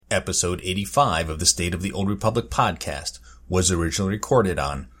Episode 85 of the State of the Old Republic podcast was originally recorded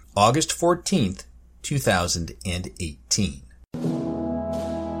on August 14th, 2018.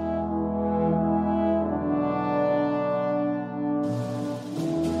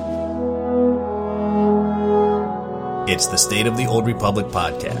 It's the State of the Old Republic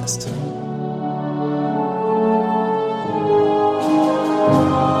podcast.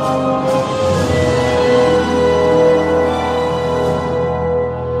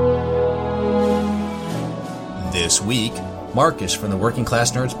 This week, Marcus from the Working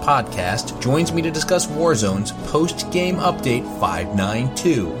Class Nerds podcast joins me to discuss Warzone's post-game update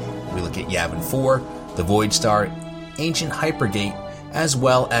 592. We look at Yavin 4, the Void Star, Ancient Hypergate, as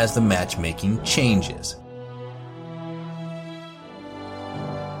well as the matchmaking changes.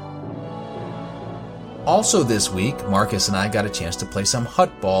 Also this week, Marcus and I got a chance to play some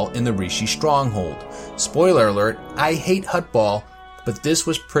Huttball in the Rishi Stronghold. Spoiler alert, I hate Huttball, but this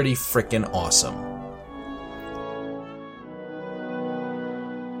was pretty frickin' awesome.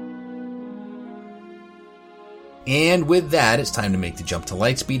 And with that, it's time to make the jump to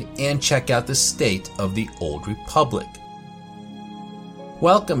Lightspeed and check out the State of the Old Republic.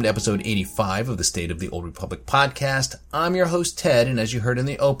 Welcome to episode 85 of the State of the Old Republic podcast. I'm your host, Ted, and as you heard in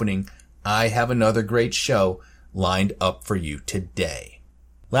the opening, I have another great show lined up for you today.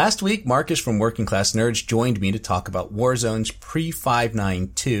 Last week, Marcus from Working Class Nerds joined me to talk about Warzone's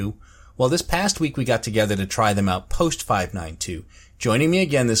pre-592, while this past week we got together to try them out post-592. Joining me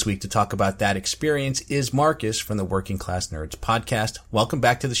again this week to talk about that experience is Marcus from the Working Class Nerds podcast. Welcome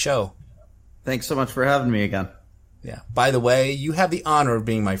back to the show. Thanks so much for having me again. Yeah. By the way, you have the honor of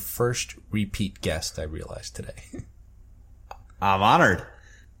being my first repeat guest, I realized today. I'm honored.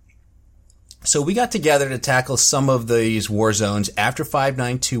 So we got together to tackle some of these war zones after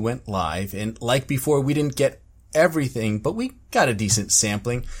 592 went live. And like before, we didn't get everything, but we got a decent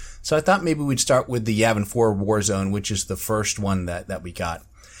sampling. So I thought maybe we'd start with the Yavin 4 war zone, which is the first one that we got.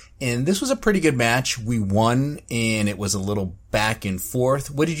 And this was a pretty good match. We won, and it was a little back and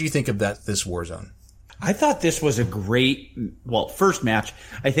forth. What did you think of this war zone? I thought this was a great, first match.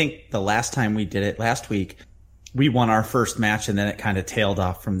 I think the last time we did it last week, we won our first match, and then it kind of tailed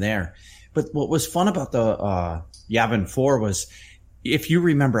off from there. But what was fun about the Yavin 4 was, if you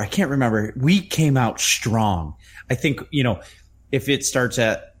remember, I can't remember, we came out strong. I think, if it starts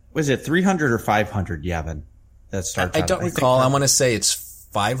at, was it 300 or 500 Yavin? That starts. I don't recall. I want to say it's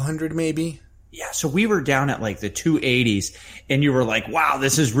 500 maybe. Yeah. So we were down at like the 280s, and you were like, wow,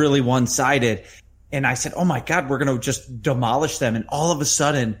 this is really one-sided. And I said, oh my God, we're going to just demolish them. And all of a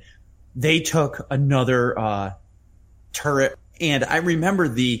sudden they took another, turret. And I remember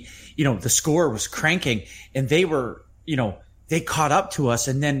the score was cranking, and they were, they caught up to us,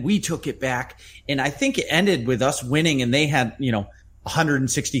 and then we took it back. And I think it ended with us winning, and they had,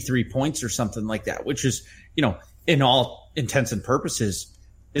 163 points or something like that, which is, in all intents and purposes,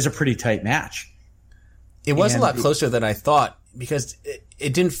 is a pretty tight match. It was a lot closer than I thought, because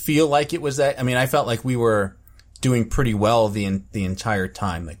it didn't feel like it was that. I mean, I felt like we were doing pretty well the entire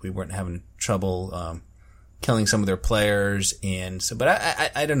time. Like we weren't having trouble, killing some of their players. And so, but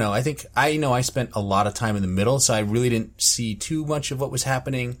I don't know. I think I spent a lot of time in the middle, so I really didn't see too much of what was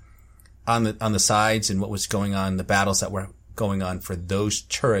happening on the sides and what was going on, the battles that were going on for those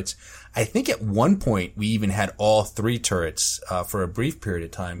turrets. I think at one point we even had all three turrets for a brief period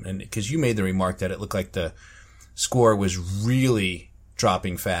of time, and because you made the remark that it looked like the score was really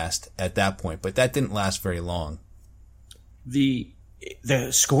dropping fast at that point, but that didn't last very long. The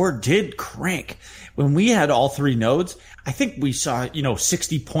score did crank when we had all three nodes. I think we saw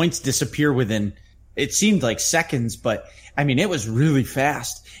 60 points disappear within, it seemed like seconds, but I mean it was really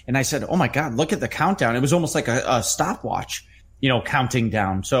fast. And I said, oh my God, look at the countdown. It was almost like a stopwatch, counting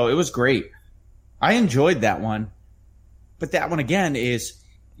down. So it was great. I enjoyed that one. But that one again is,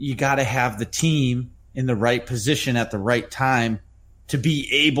 you got to have the team in the right position at the right time to be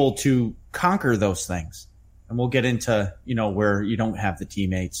able to conquer those things. And we'll get into, where you don't have the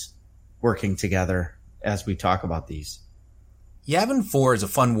teammates working together as we talk about these. Yavin 4 is a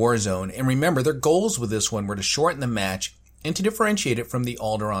fun war zone. And remember, their goals with this one were to shorten the match and to differentiate it from the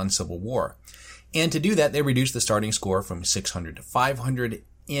Alderaan Civil War. And to do that, they reduced the starting score from 600 to 500,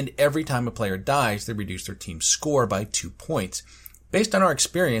 and every time a player dies, they reduce their team's score by 2 points. Based on our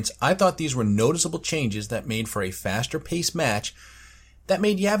experience, I thought these were noticeable changes that made for a faster paced match that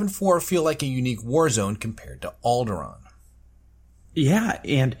made Yavin 4 feel like a unique war zone compared to Alderaan. Yeah,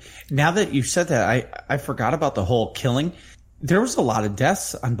 and now that you've said that, I forgot about the whole killing. There was a lot of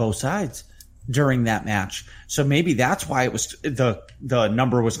deaths on both sides. during that match. So maybe that's why it was the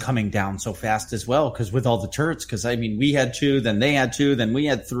number was coming down so fast as well, because with all the turrets, because I mean, we had 2, then they had 2, then we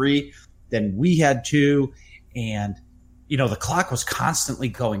had 3, then we had 2, and you know, the clock was constantly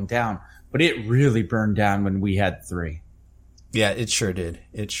going down, but it really burned down when we had 3. Yeah, it sure did.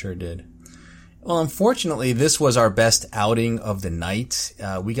 It sure did. Well, unfortunately, this was our best outing of the night.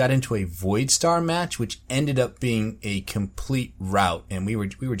 We got into a Void Star match, which ended up being a complete rout, and we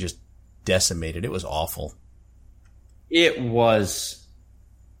were just decimated. It was awful. It was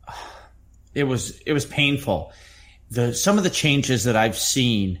painful. Some of the changes that I've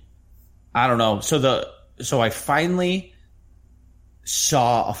seen, I don't know. So I finally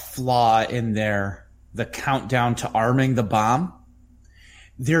saw a flaw in the countdown to arming the bomb.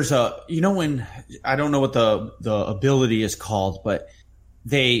 There's when, I don't know what the ability is called, but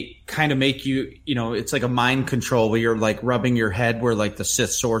they kind of make you, it's like a mind control where you're like rubbing your head where like the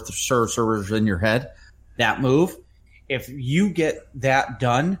Sith sorcerer's in your head, that move. If you get that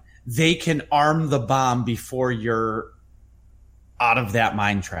done, they can arm the bomb before you're out of that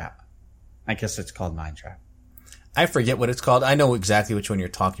mind trap. I guess it's called mind trap. I forget what it's called. I know exactly which one you're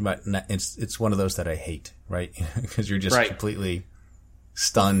talking about. And it's one of those that I hate, right? Because you're just completely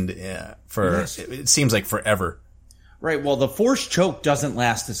stunned it seems like forever. Right. Well, the force choke doesn't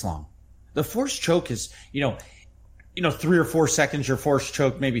last as long. The force choke is, 3 or 4 seconds, your force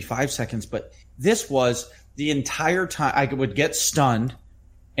choke, maybe 5 seconds. But this was the entire time I would get stunned,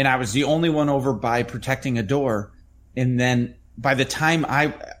 and I was the only one over by protecting a door. And then by the time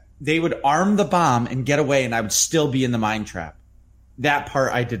they would arm the bomb and get away, and I would still be in the mine trap. That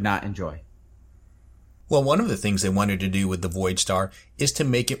part I did not enjoy. Well, one of the things they wanted to do with the Void Star is to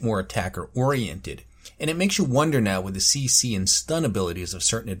make it more attacker-oriented. And it makes you wonder now, with the CC and stun abilities of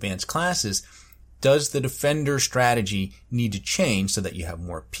certain advanced classes, does the defender strategy need to change so that you have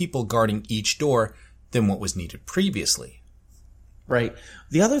more people guarding each door than what was needed previously? Right.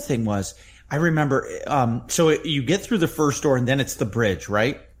 The other thing was, I remember, so you get through the first door and then it's the bridge,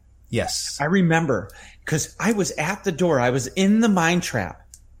 right? Yes. I remember, because I was at the door. I was in the mine trap.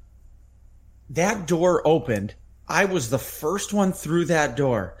 That door opened. I was the first one through that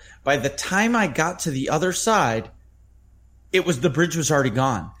door. By the time I got to the other side, the bridge was already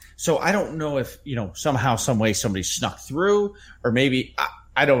gone. So I don't know if, somehow, some way somebody snuck through, or maybe,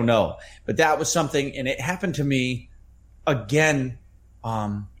 I don't know. But that was something, and it happened to me again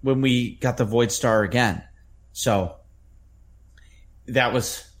when we got the Void Star again. So that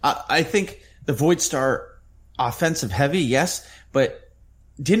was, I think the Void Star offensive heavy, yes, but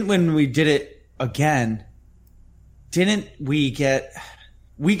when we did it again, didn't we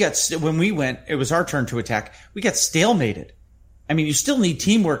when we went, it was our turn to attack, we got stalemated. I mean, you still need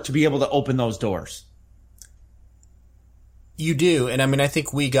teamwork to be able to open those doors. You do. And I mean, I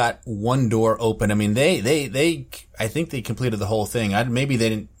think we got one door open. I mean, I think they completed the whole thing. Maybe they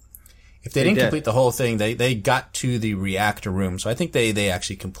didn't. If they didn't complete the whole thing, they got to the reactor room. So I think they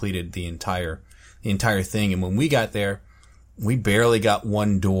actually completed the entire thing. And when we got there, we barely got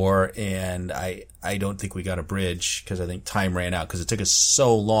one door, and I don't think we got a bridge because I think time ran out because it took us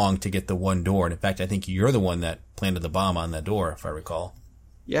so long to get the one door. And in fact, I think you're the one that planted the bomb on that door, if I recall.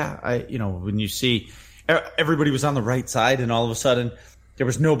 Yeah, when you see everybody was on the right side, and all of a sudden there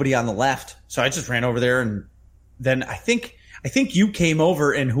was nobody on the left, so I just ran over there, and then I think you came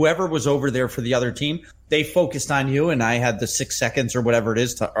over, and whoever was over there for the other team, they focused on you, and I had the 6 seconds or whatever it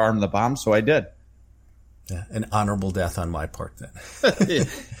is to arm the bomb, so I did. Yeah, an honorable death on my part then.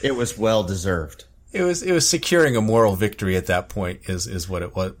 It was well deserved. It was securing a moral victory at that point is what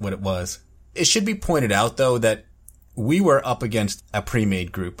it was. It should be pointed out though that we were up against a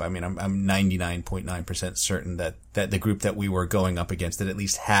pre-made group. I mean, I'm 99.9% certain that the group that we were going up against, that at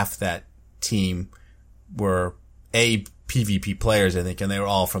least half that team were PvP players, I think, and they were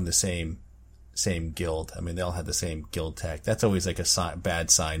all from the same guild. I mean, they all had the same guild tag. That's always like a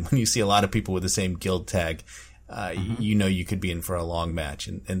bad sign. When you see a lot of people with the same guild tag, you could be in for a long match.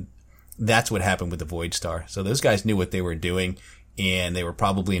 And that's what happened with the Void Star. So those guys knew what they were doing, and they were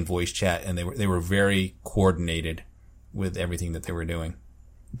probably in voice chat, and they were very coordinated with everything that they were doing.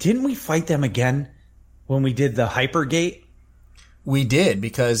 Didn't we fight them again when we did the Hypergate? We did,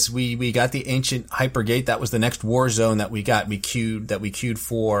 because we got the Ancient Hypergate. That was the next war zone that we got. We queued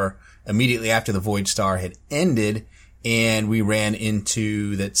for immediately after the Void Star had ended, and we ran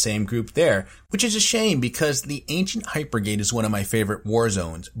into that same group there, which is a shame because the Ancient Hypergate is one of my favorite war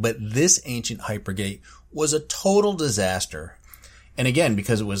zones, but this Ancient Hypergate was a total disaster. And again,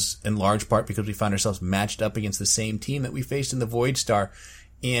 because it was in large part because we found ourselves matched up against the same team that we faced in the Void Star,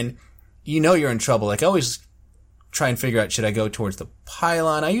 and you're in trouble. Like, I always try and figure out, should I go towards the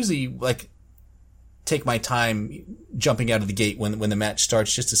pylon? I usually, take my time jumping out of the gate when the match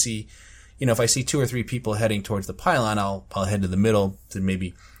starts just to see, if I see 2 or 3 people heading towards the pylon, I'll head to the middle to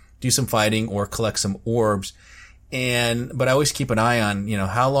maybe do some fighting or collect some orbs. But I always keep an eye on,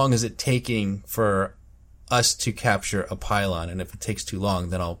 how long is it taking for us to capture a pylon? And if it takes too long,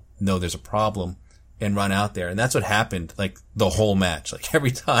 then I'll know there's a problem and run out there. And that's what happened, like the whole match. Like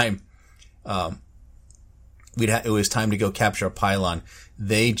every time, it was time to go capture a pylon.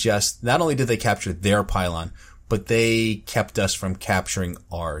 They not only did they capture their pylon, but they kept us from capturing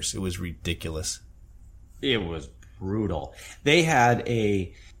ours. It was ridiculous. It was brutal. They had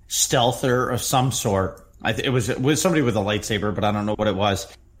a stealther of some sort. It was somebody with a lightsaber, but I don't know what it was.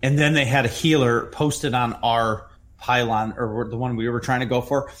 And then they had a healer posted on our pylon, or the one we were trying to go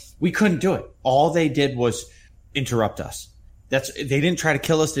for. We couldn't do it. All they did was interrupt us. They didn't try to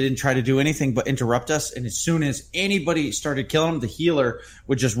kill us. They didn't try to do anything but interrupt us. And as soon as anybody started killing them, the healer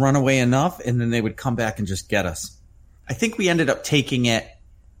would just run away enough, and then they would come back and just get us. I think we ended up taking it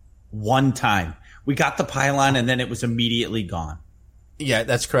one time. We got the pylon, and then it was immediately gone. Yeah,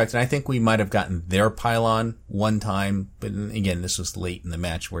 that's correct. And I think we might have gotten their pylon one time. But again, this was late in the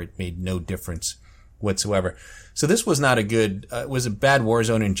match where it made no difference whatsoever. So this was not it was a bad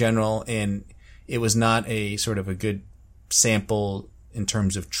Warzone in general, and it was not a sort of a good sample in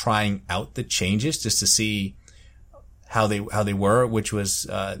terms of trying out the changes just to see how they were, which was,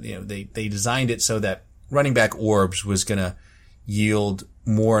 they designed it so that running back orbs was going to yield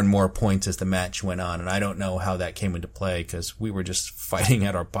more and more points as the match went on. And I don't know how that came into play because we were just fighting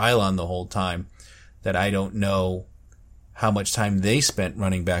at our pylon the whole time, that I don't know how much time they spent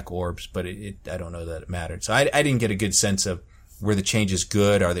running back orbs, but I don't know that it mattered. So I didn't get a good sense of, were the changes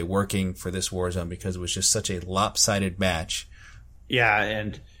good? Are they working for this Warzone? Because it was just such a lopsided match. Yeah,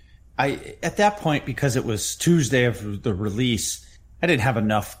 and at that point, because it was Tuesday of the release, I didn't have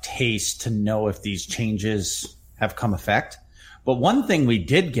enough taste to know if these changes have come effect. But one thing we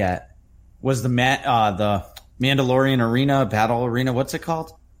did get was the Mandalorian Arena, Battle Arena. What's it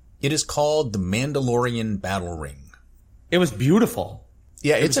called? It is called the Mandalorian Battle Ring. It was beautiful.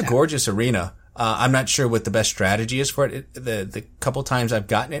 Yeah, it's a gorgeous arena. I'm not sure what the best strategy is for it. The couple times I've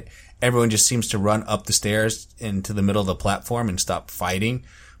gotten it, everyone just seems to run up the stairs into the middle of the platform and stop fighting.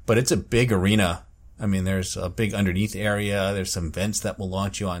 But it's a big arena. I mean, there's a big underneath area. There's some vents that will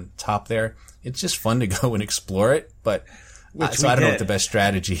launch you on top there. It's just fun to go and explore it. But so I don't know what the best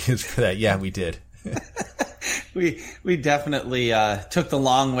strategy is for that. Yeah, we did. We definitely took the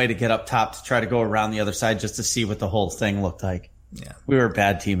long way to get up top to try to go around the other side just to see what the whole thing looked like. Yeah, we were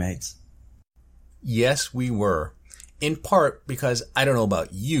bad teammates. Yes, we were. In part because I don't know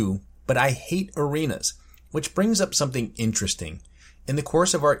about you, but I hate arenas, which brings up something interesting. In the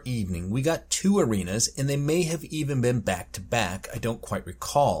course of our evening, we got 2 arenas, and they may have even been back to back. I don't quite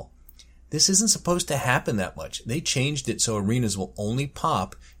recall. This isn't supposed to happen that much. They changed it so arenas will only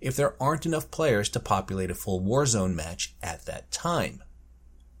pop if there aren't enough players to populate a full Warzone match at that time.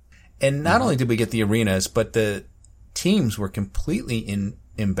 And not only did we get the arenas, but the teams were completely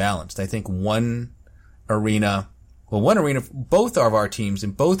imbalanced. I think both of our teams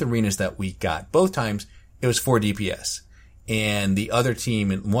in both arenas that we got, both times, it was 4 DPS. And the other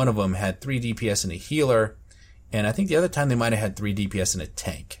team, one of them had 3 DPS and a healer. And I think the other time they might have had 3 DPS and a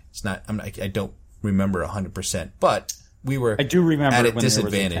tank. I don't remember 100%, but we were I do remember at a when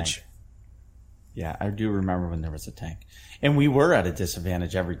disadvantage. There was a tank. Yeah, I do remember when there was a tank. And we were at a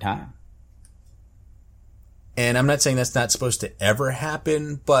disadvantage every time. And I'm not saying that's not supposed to ever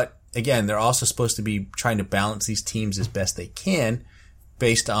happen, but again, they're also supposed to be trying to balance these teams as best they can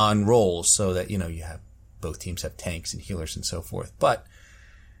based on roles so that, you have both teams have tanks and healers and so forth. But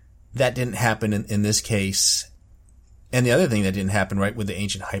that didn't happen in this case. And the other thing that didn't happen, right, with the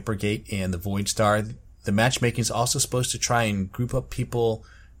Ancient Hypergate and the Void Star, the matchmaking is also supposed to try and group up people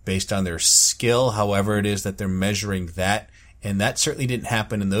based on their skill, however it is that they're measuring that. And that certainly didn't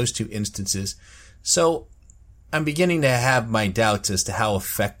happen in those 2 instances. So I'm beginning to have my doubts as to how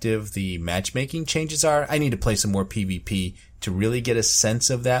effective the matchmaking changes are. I need to play some more PvP to really get a sense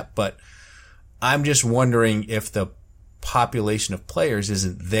of that, but I'm just wondering if the population of players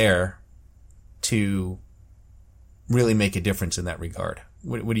isn't there to really make a difference in that regard.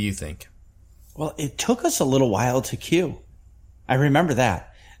 What do you think? Well, it took us a little while to queue. I remember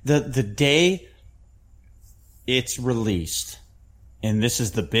that. The day it's released, and this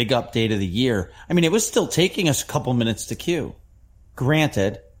is the big update of the year, I mean, it was still taking us a couple minutes to queue.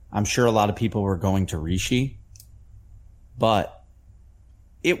 Granted, I'm sure a lot of people were going to Rishi, but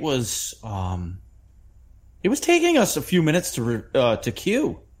it was taking us a few minutes to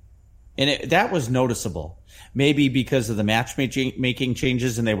queue, and that was noticeable. maybe because of the matchmaking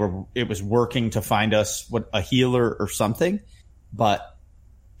changes, and it was working to find us a healer or something. But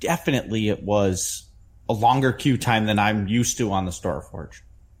definitely it was a longer queue time than I'm used to on the Storyforge.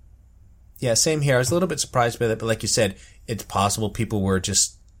 Yeah, same here. I was a little bit surprised by that, but like you said, it's possible people were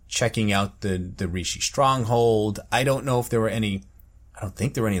just checking out the Rishi Stronghold. I don't know if there were any. I don't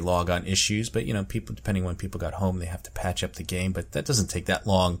think there were any logon issues, but people, depending when people got home, they have to patch up the game. But that doesn't take that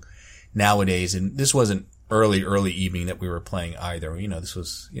long nowadays. And this wasn't early evening that we were playing either. This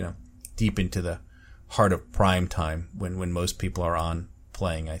was deep into the heart of prime time when most people are on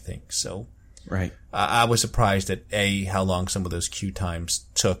playing, I think. So right, I was surprised at how long some of those queue times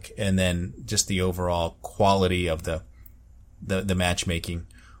took, and then just the overall quality of the matchmaking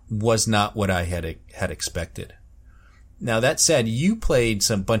was not what I had expected. Now, that said, you played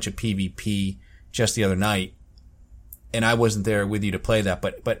some bunch of PvP just the other night, and I wasn't there with you to play that,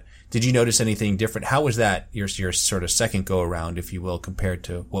 but did you notice anything different? How was that, your sort of second go-around, if you will, compared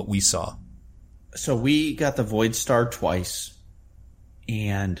to what we saw? So we got the Void Star twice,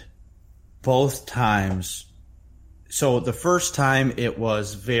 and both times, so the first time it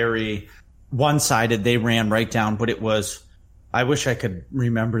was very one-sided. They ran right down, but it was, I wish I could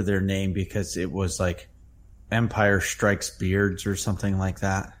remember their name because it was like Empire Strikes Beards or something like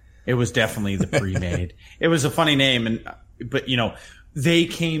that. It was definitely the pre-made. It was a funny name, but they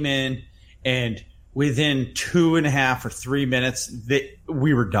came in, and within 2.5 or 3 minutes,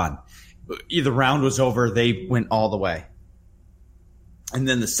 we were done. The round was over. They went all the way. And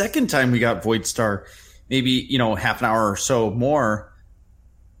then the second time we got Void Star, maybe half an hour or so more,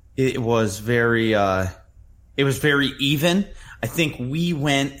 it was very even. I think we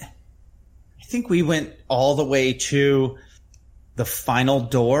went all the way to the final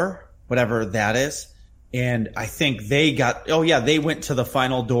door, whatever that is. And I think they went to the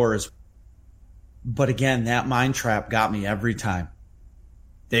final doors. But again, that mine trap got me every time.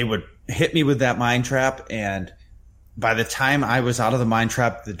 They would hit me with that mine trap, and by the time I was out of the mine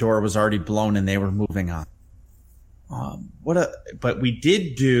trap, the door was already blown and they were moving on. But we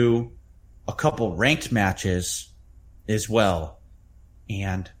did do a couple ranked matches as well.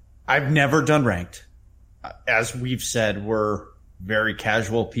 And I've never done ranked. As we've said, we're very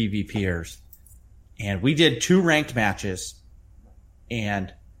casual PvPers. And we did 2 ranked matches.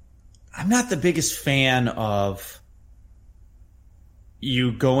 And I'm not the biggest fan of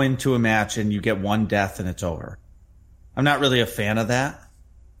you go into a match and you get 1 death and it's over. I'm not really a fan of that.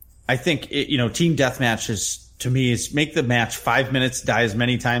 I think, team deathmatch to me is make the match 5 minutes, die as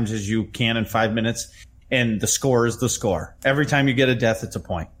many times as you can in 5 minutes, and the score is the score. Every time you get a death, it's a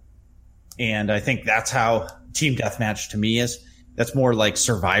point. And I think that's how team deathmatch to me is. That's more like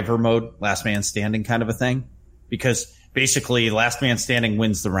survivor mode, last man standing kind of a thing, because basically last man standing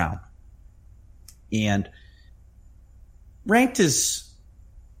wins the round. And ranked is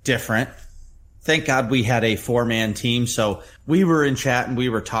different. Thank God we had a 4-man team, so we were in chat and we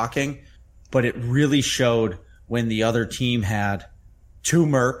were talking, but it really showed when the other team had 2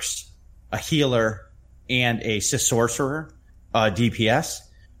 mercs, a healer, and a sorcerer, DPS,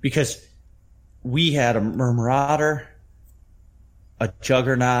 because we had a marauder, a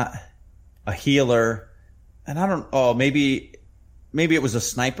juggernaut, a healer, and maybe it was a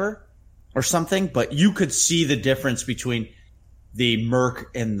sniper or something, but you could see the difference between the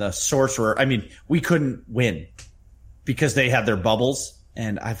merc and the sorcerer. I mean, we couldn't win because they had their bubbles,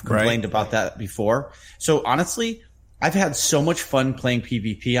 and I've complained about that before. So honestly, I've had so much fun playing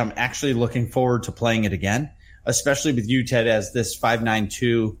PvP. I'm actually looking forward to playing it again, especially with you, Ted, as this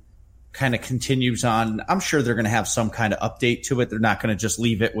 592 kind of continues on. I'm sure they're going to have some kind of update to it. They're not going to just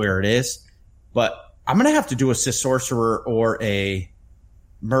leave it where it is, but I'm going to have to do a sorcerer or a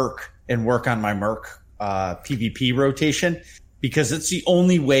merc and work on my merc PvP rotation, because it's the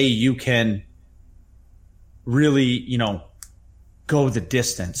only way you can really, go the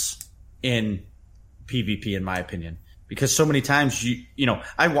distance in PvP, in my opinion. Because so many times,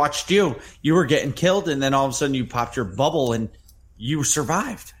 I watched you were getting killed, and then all of a sudden you popped your bubble and you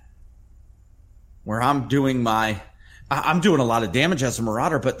survived. Where I'm doing a lot of damage as a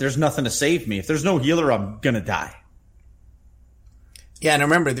marauder, but there's nothing to save me. If there's no healer, I'm going to die. Yeah, and I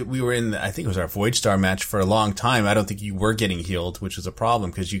remember that we were I think it was our Void Star match for a long time. I don't think you were getting healed, which was a problem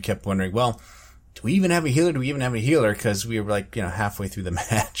because you kept wondering, well, do we even have a healer? Because we were halfway through the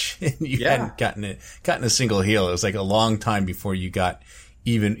match and you hadn't gotten a single heal. It was like a long time before you got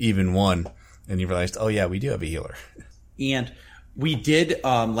even one, and you realized, oh yeah, we do have a healer. And we did,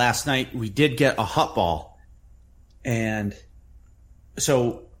 last night, we did get a hut ball. And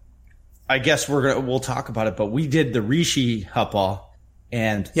so I guess we'll talk about it, but we did the Rishi hut ball.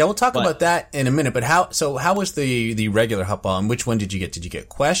 And yeah, we'll talk about that in a minute. But how was the regular Hutt Ball, and which one did you get? Did you get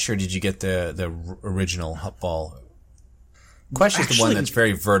Quesh or did you get the original Hutt Ball? Quesh is the one that's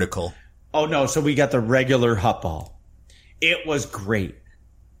very vertical. Oh no, so we got the regular Hutt Ball. It was great.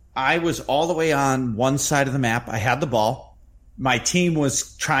 I was all the way on one side of the map. I had the ball. My team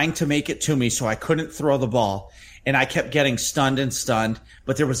was trying to make it to me, so I couldn't throw the ball. And I kept getting stunned,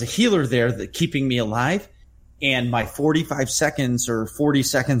 but there was a healer there that keeping me alive. And my 45 seconds or 40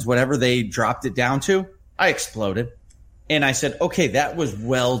 seconds, whatever they dropped it down to, I exploded. And I said, okay, that was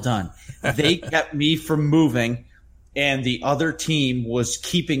well done. They kept me from moving, and the other team was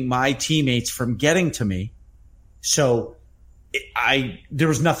keeping my teammates from getting to me. So there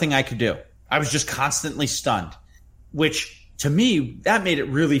was nothing I could do. I was just constantly stunned, which to me, that made it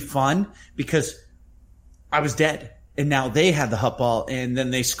really fun because I was dead. And now they had the Hutt Ball, and then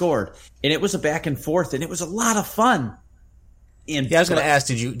they scored. And it was a back and forth, and it was a lot of fun. And yeah, I was going to ask,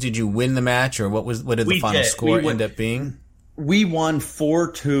 did you win the match, or what did the final score end up being? We won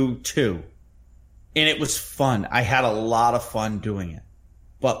 4-2, and it was fun. I had a lot of fun doing it,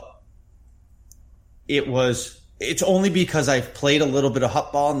 but it's only because I've played a little bit of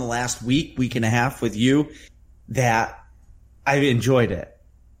Hutt Ball in the last week and a half with you that I've enjoyed it.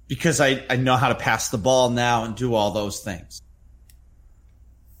 Because I know how to pass the ball now and do all those things.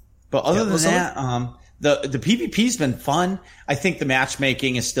 But other than that, the PvP's been fun. I think the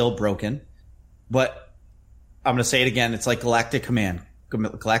matchmaking is still broken. But I'm going to say it again. It's like Galactic Command.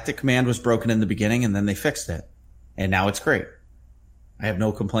 Galactic Command was broken in the beginning, and then they fixed it. And now it's great. I have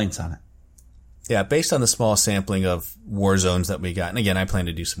no complaints on it. Yeah, based on the small sampling of war zones that we got, and again, I plan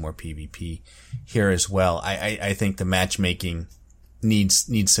to do some more PvP here as well. I think the matchmaking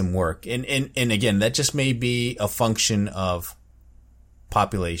needs some work. And again, that just may be a function of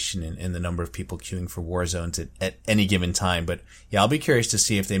population and the number of people queuing for war zones at any given time. But yeah, I'll be curious to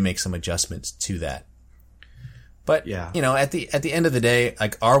see if they make some adjustments to that. But yeah, at the end of the day,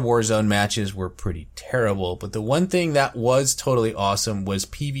 like, our Warzone matches were pretty terrible. But the one thing that was totally awesome was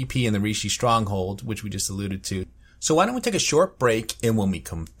PvP in the Rishi Stronghold, which we just alluded to. So why don't we take a short break, and when we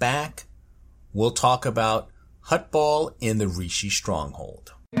come back, we'll talk about Hutt Ball in the Rishi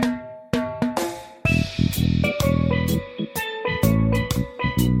Stronghold.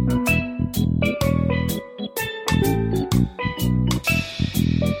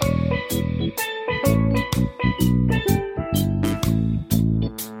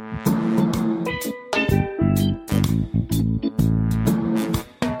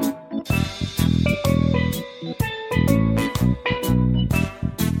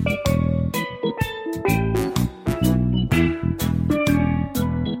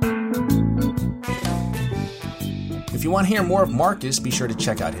 If you want to hear more of Marcus, be sure to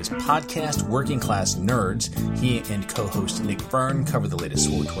check out his podcast, Working Class Nerds. He and co-host Nick Byrne cover the latest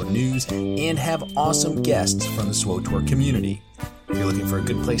SWTOR news and have awesome guests from the SWTOR community. If you're looking for a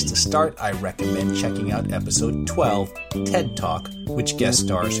good place to start, I recommend checking out episode 12, TED Talk, which guest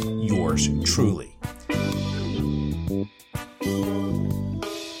stars yours truly.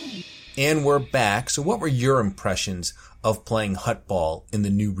 And we're back. So what were your impressions of playing Hutt Ball in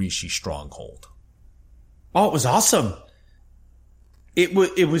the new Rishi Stronghold? Oh, it was awesome. It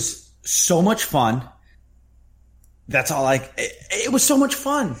was so much fun. That's all it was so much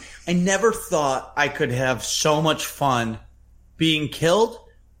fun. I never thought I could have so much fun being killed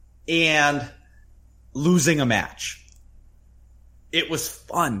and losing a match. It was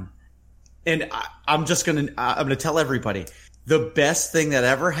fun. And I'm going to tell everybody, the best thing that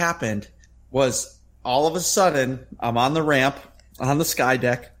ever happened was all of a sudden I'm on the ramp on the sky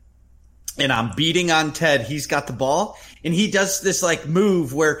deck, and I'm beating on Ted. He's got the ball, and he does this like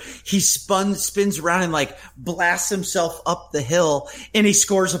move where he spins around and like blasts himself up the hill, and he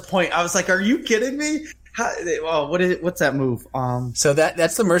scores a point. I was like, "Are you kidding me?" What's that move? So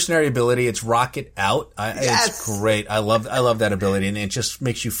that's the mercenary ability. It's Rocket Out. Yes. It's great. I love that ability, and it just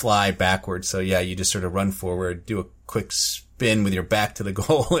makes you fly backwards. So yeah, you just sort of run forward, do a quick spin with your back to the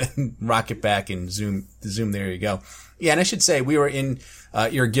goal, and rocket back and zoom. There you go. Yeah, and I should say we were in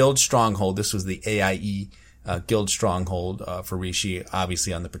your guild stronghold. This was the AIE guild stronghold for Rishi,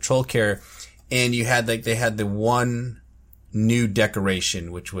 obviously on the patrol carrier, and you had they had the one new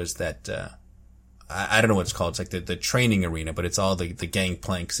decoration, which was that I don't know what it's called. It's like the training arena, but it's all the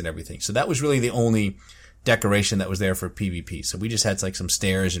gangplanks and everything. So that was really the only decoration that was there for PvP. So we just had like some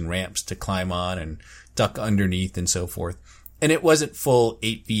stairs and ramps to climb on and duck underneath and so forth. And it wasn't full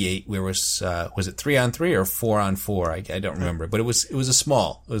 8v8. Was it 3-on-3 or 4-on-4? I don't remember, but it was a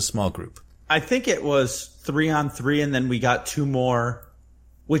small group. I think it was 3-on-3, and then we got two more,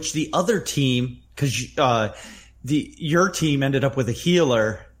 which the other team, because your team ended up with a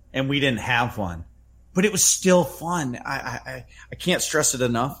healer and we didn't have one, but it was still fun. I can't stress it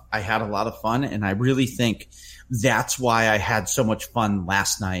enough. I had a lot of fun, and I really think that's why I had so much fun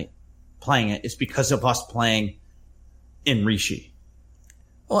last night playing it. It's because of us playing in Rishi.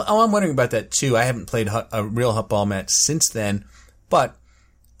 Well, I'm wondering about that too. I haven't played a real Huttball match since then, but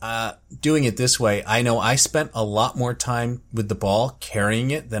doing it this way, I know I spent a lot more time with the ball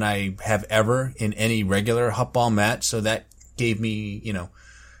carrying it than I have ever in any regular Huttball match. So that gave me,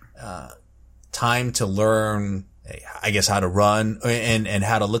 time to learn, I guess, how to run and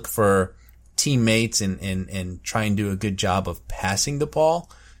how to look for teammates and try and do a good job of passing the ball.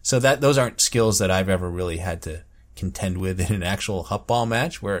 So those aren't skills that I've ever really had to contend with in an actual Huttball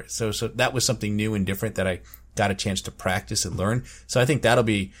match, so that was something new and different that I got a chance to practice and learn. So I think it'll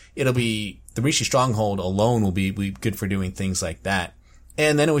be the Rishi Stronghold alone will be good for doing things like that.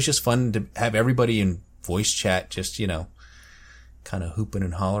 And then it was just fun to have everybody in voice chat, just, kind of hooping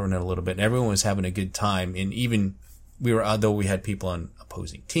and hollering it a little bit. And everyone was having a good time. And even although we had people on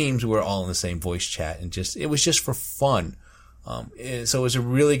opposing teams, we were all in the same voice chat, and it was just for fun. So it was a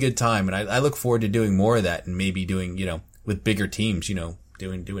really good time, and I look forward to doing more of that, and maybe doing, with bigger teams, doing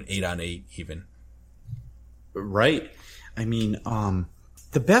 8-on-8 even. Right. I mean, I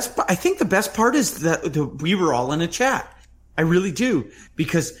think the best part is that we were all in a chat. I really do,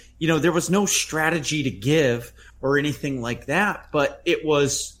 because, there was no strategy to give or anything like that, but it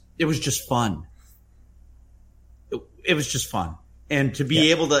was just fun. It was just fun. And to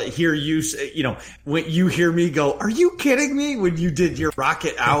be able to hear you, when you hear me go, "Are you kidding me?" when you did your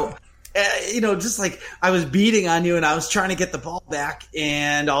rocket out, just like I was beating on you and I was trying to get the ball back,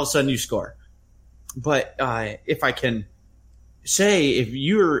 and all of a sudden you score. But if I can say, if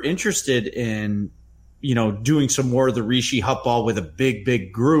you're interested in, doing some more of the Rishi Huttball with a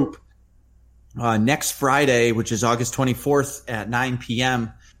big group, next Friday, which is August 24th at 9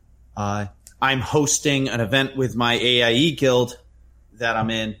 p.m., I'm hosting an event with my AIE guild that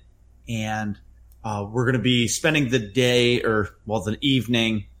I'm in, and we're going to be spending the the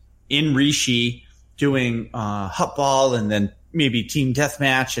evening in Rishi doing Huttball, and then maybe team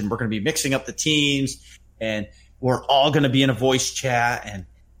deathmatch, and we're going to be mixing up the teams, and we're all going to be in a voice chat, and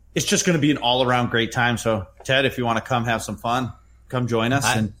it's just going to be an all-around great time. So, Ted, if you want to come have some fun, come join us,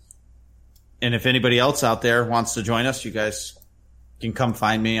 and if anybody else out there wants to join us, you guys can come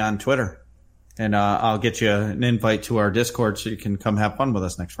find me on Twitter. And I'll get you an invite to our Discord so you can come have fun with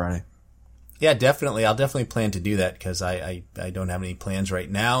us next Friday. Yeah, definitely. I'll definitely plan to do that, because I don't have any plans right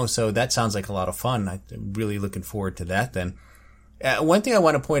now. So that sounds like a lot of fun. I'm really looking forward to that then. One thing I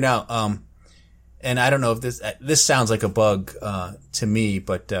want to point out, and I don't know if this sounds like a bug to me,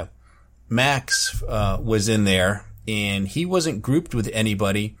 but Max was in there, and he wasn't grouped with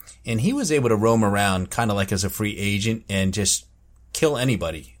anybody, and he was able to roam around kind of like as a free agent and just kill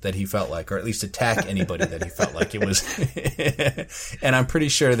anybody that he felt like, or at least attack anybody that he felt like it was. And I'm pretty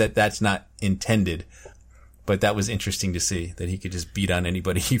sure that that's not intended, but that was interesting to see that he could just beat on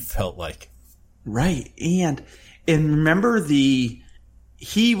anybody he felt like. Right. And remember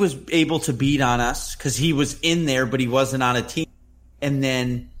he was able to beat on us because he was in there, but he wasn't on a team. And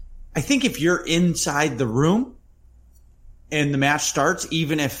then I think if you're inside the room and the match starts,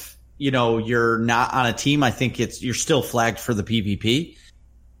 even if, you're not on a team, I think you're still flagged for the PvP.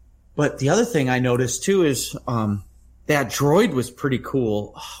 But the other thing I noticed too is that droid was pretty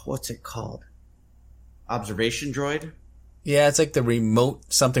cool. Oh, what's it called? Observation droid? Yeah, it's like the remote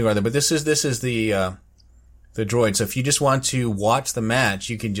something or other. But this is the droid. So if you just want to watch the match,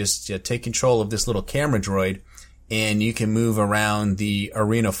 you can just take control of this little camera droid, and you can move around the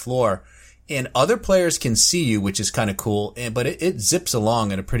arena floor. And other players can see you, which is kind of cool, but it zips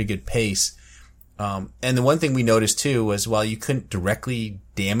along at a pretty good pace. And the one thing we noticed too was while you couldn't directly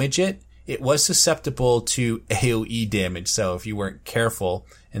damage it, it was susceptible to AoE damage. So if you weren't careful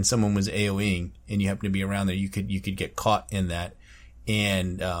and someone was AoEing and you happen to be around there, you could get caught in that.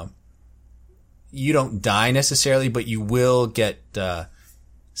 And you don't die necessarily, but you will get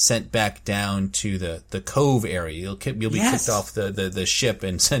sent back down to the cove area. You'll be kicked off the ship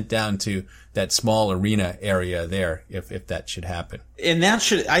and sent down to that small arena area there if that should happen. And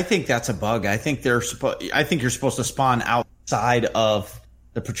I think that's a bug. I think you're supposed to spawn outside of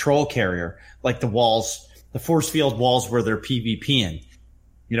the patrol carrier, like the walls, the force field walls where they're PvPing.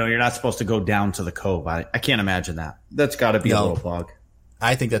 You're not supposed to go down to the cove. I can't imagine that. That's got to be a little bug.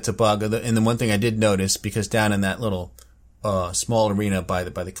 I think that's a bug. And the one thing I did notice, because down in that little small arena by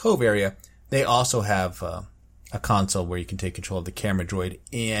the cove area, they also have a console where you can take control of the camera droid.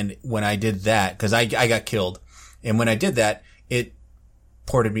 And when I did that, because I got killed, and when I did that, it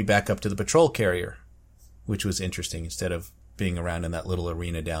ported me back up to the patrol carrier. which was interesting instead of being around in that little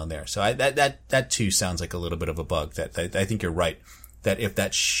arena down there. So that too sounds like a little bit of a bug. That I think you're right. That if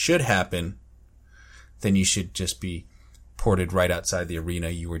that should happen, then you should just be ported right outside the arena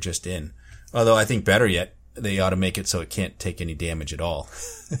you were just in. Although I think better yet, they ought to make it so it can't take any damage at all.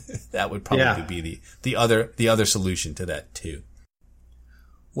 That would probably be the other solution to that too.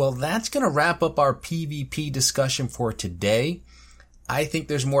 Well, that's going to wrap up our PvP discussion for today. I think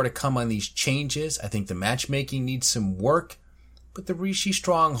there's more to come on these changes. I think the matchmaking needs some work, but the Rishi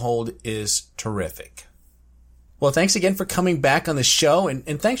Stronghold is terrific. Well, thanks again for coming back on the show,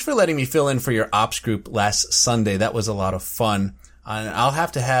 and thanks for letting me fill in for your ops group last Sunday. That was a lot of fun. I'll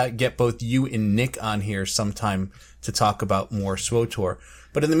have to get both you and Nick on here sometime to talk about more SWTOR.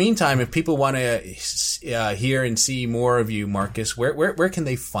 But in the meantime, if people want to hear and see more of you, Marcus, where can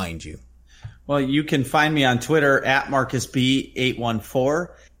they find you? Well, you can find me on Twitter at MarcusB814,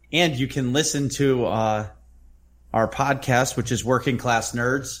 and you can listen to our podcast, which is Working Class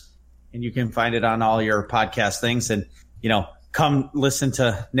Nerds, and you can find it on all your podcast things. And, come listen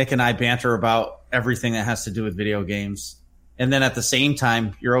to Nick and I banter about everything that has to do with video games. And then at the same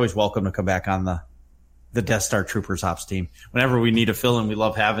time, you're always welcome to come back on the Death Star Troopers Ops team. Whenever we need a fill-in, we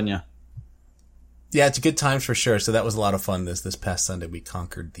love having you. Yeah, it's a good time for sure. So that was a lot of fun. This past Sunday, we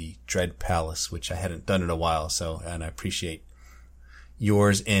conquered the Dread Palace, which I hadn't done in a while. And I appreciate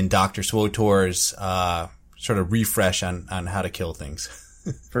yours and Dr. SWTOR's sort of refresh on how to kill things.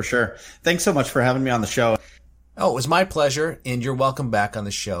 For sure. Thanks so much for having me on the show. Oh, it was my pleasure, and you're welcome back on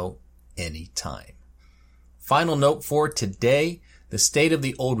the show anytime. Final note for today, the State of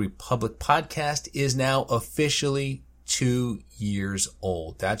the Old Republic podcast is now officially 2 years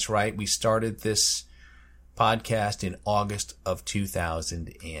old. That's right. We started this podcast in August of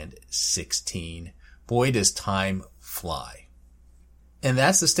 2016. Boy, does time fly. And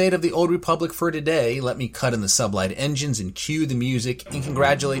that's the State of the Old Republic for today. Let me cut in the sublight engines and cue the music and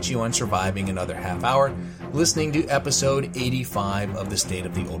congratulate you on surviving another half hour listening to episode 85 of the State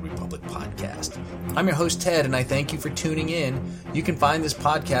of the Old Republic podcast. I'm your host, Ted, and I thank you for tuning in. You can find this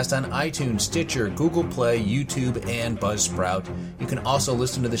podcast on iTunes, Stitcher, Google Play, YouTube, and Buzzsprout. You can also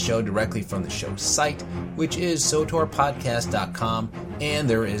listen to the show directly from the show's site, which is SWTORpodcast.com, and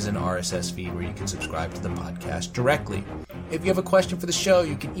there is an RSS feed where you can subscribe to the podcast directly. If you have a question for the show,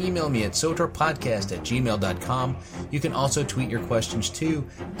 you can email me at SWTORpodcast@gmail.com. You can also tweet your questions to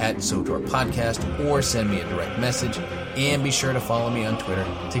 @SWTORpodcast or send me a direct message. And be sure to follow me on Twitter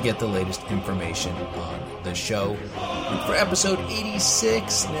to get the latest information on the show. And for episode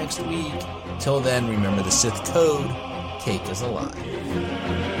 86 next week. Till then, remember the Sith code, cake is alive.